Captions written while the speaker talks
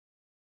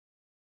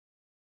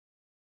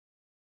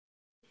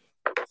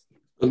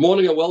Good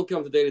morning and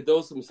welcome to Daily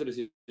Dose of Mesilas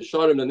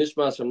Yesharim, the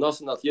Nishmas from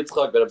Nasan Nat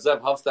Yitzchak, but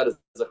Abzev Hafstad is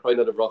a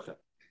Chayna de Bracha.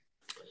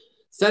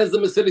 Says the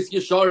Mesilas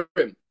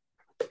Yesharim,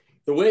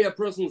 the way a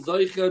person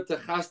Zoicha to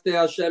Chaste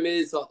Hashem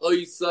is a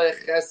Oisei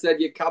Chesed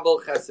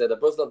Yekabel Chesed. A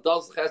person that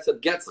does Chesed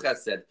gets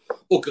Chesed.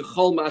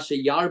 Ukechol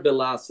Mashe Yar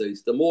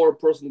Belasos. The more a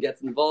person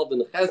gets involved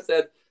in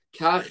Chesed,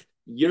 Kach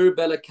Yir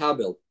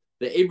Belekabel.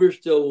 The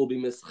Ebershter will be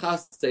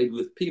mischasted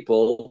with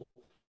people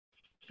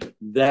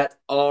that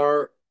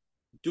are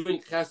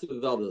doing Chesed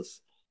with others.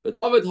 But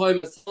David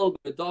HaMelech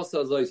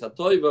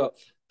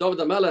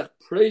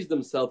praised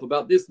himself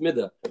about this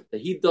midah, that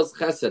he does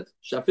chesed.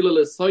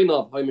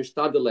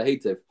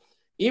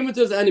 Even to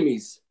his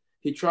enemies,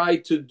 he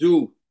tried to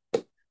do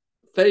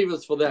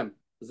favors for them.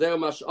 And here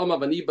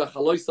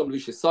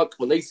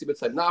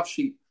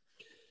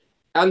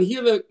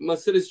the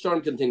Mesilas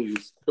Yesharim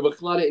continues.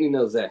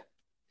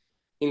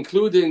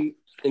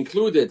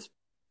 Included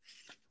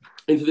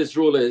into this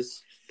rule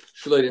is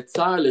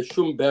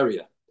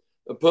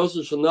a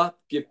person should not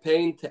give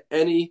pain to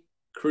any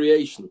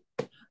creation.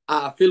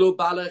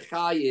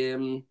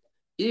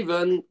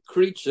 Even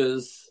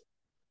creatures,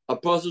 a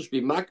person should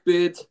be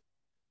makbid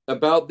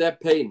about their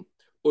pain.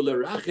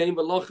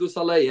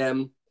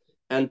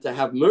 And to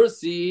have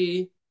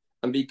mercy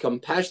and be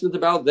compassionate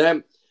about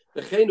them.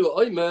 His taichig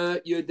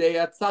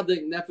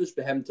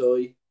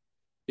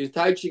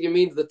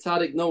means the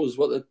tzaddik knows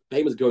what the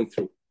pain is going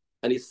through.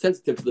 And he's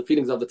sensitive to the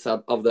feelings of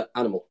the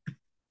animal.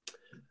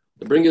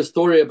 To bring a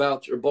story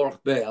about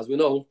Baruch Bey. As we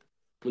know,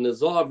 when the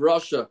Tsar of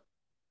Russia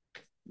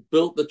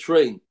built the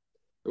train,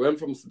 it went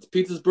from St.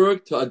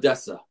 Petersburg to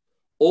Odessa,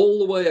 all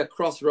the way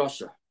across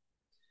Russia.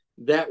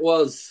 That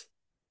was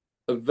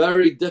a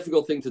very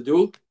difficult thing to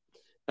do,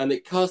 and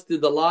it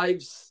costed the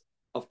lives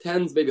of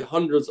tens, maybe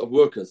hundreds of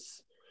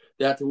workers.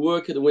 They had to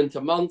work in the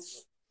winter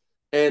months,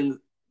 and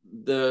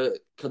the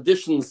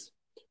conditions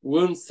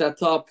weren't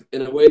set up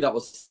in a way that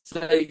was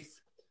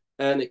safe,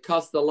 and it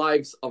cost the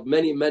lives of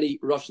many, many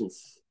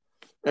Russians.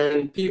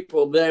 And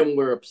people then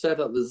were upset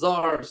at the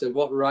Tsar, said,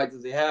 what right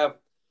does he have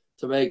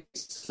to make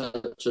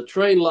such a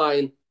train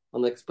line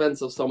on the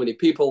expense of so many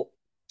people?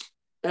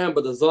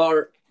 But the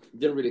Tsar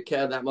didn't really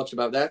care that much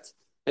about that,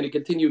 and he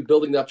continued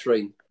building that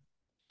train.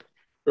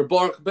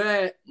 Baruch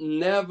Bey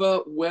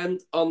never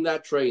went on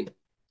that train.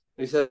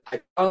 He said,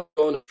 I can't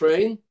go on a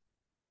train,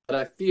 but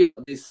I feel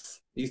these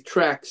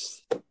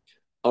tracks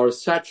are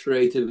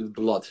saturated with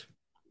blood.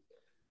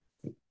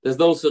 There's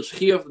no such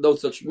chiyuv, no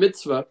such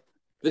mitzvah.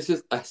 This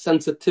is a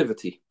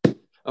sensitivity.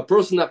 A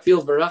person that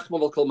feels verachma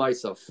will call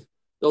myself.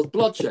 There was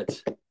bloodshed.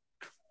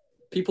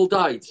 People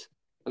died.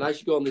 And I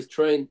should go on this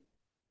train.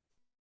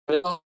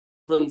 If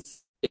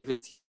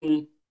it's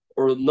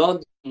or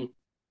not,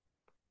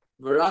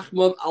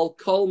 verachma, I'll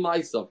call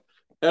myself.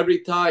 Every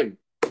time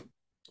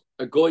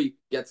a goy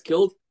gets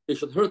killed, it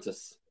should hurt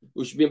us.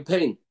 We should be in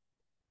pain.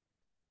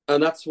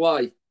 And that's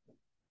why,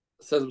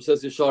 says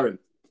Yesharim,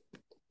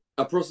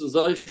 a person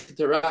zoich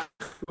to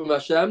rachum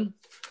Hashem,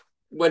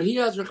 when he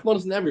has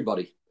Rachmanis on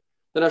everybody,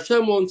 then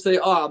Hashem won't say,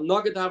 I'm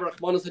not going to have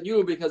Rachmanis on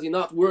you because you're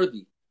not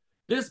worthy.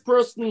 This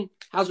person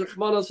has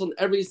Rachmanis on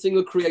every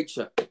single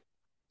creature,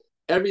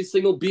 every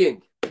single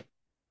being.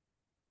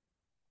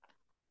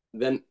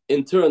 Then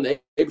in turn, the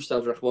Eibishter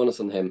has Rachmanis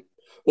on him.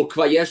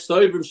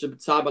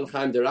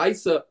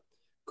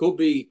 Could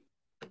be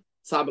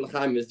Tzab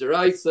al-Chaim is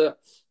deraisa,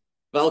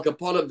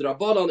 Valkapolav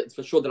Drabanon, it's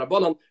for sure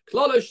Drabanon,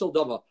 Klalo Shal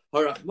Dava,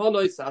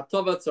 Harachmanois,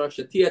 Atava,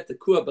 Tzarachatiet,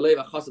 Tekua,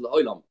 Beleva, Chasad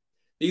Oilam.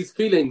 These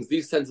feelings,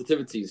 these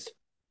sensitivities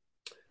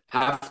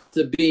have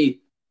to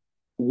be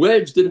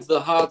wedged into the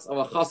hearts of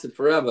a chassid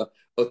forever.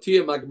 To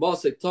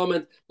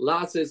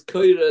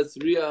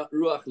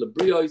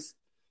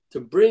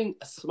bring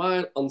a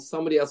smile on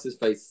somebody else's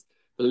face.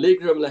 Not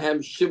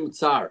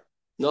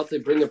to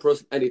bring a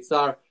person any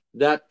tsar.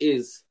 That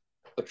is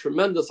a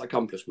tremendous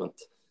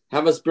accomplishment.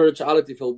 Have a spirituality filled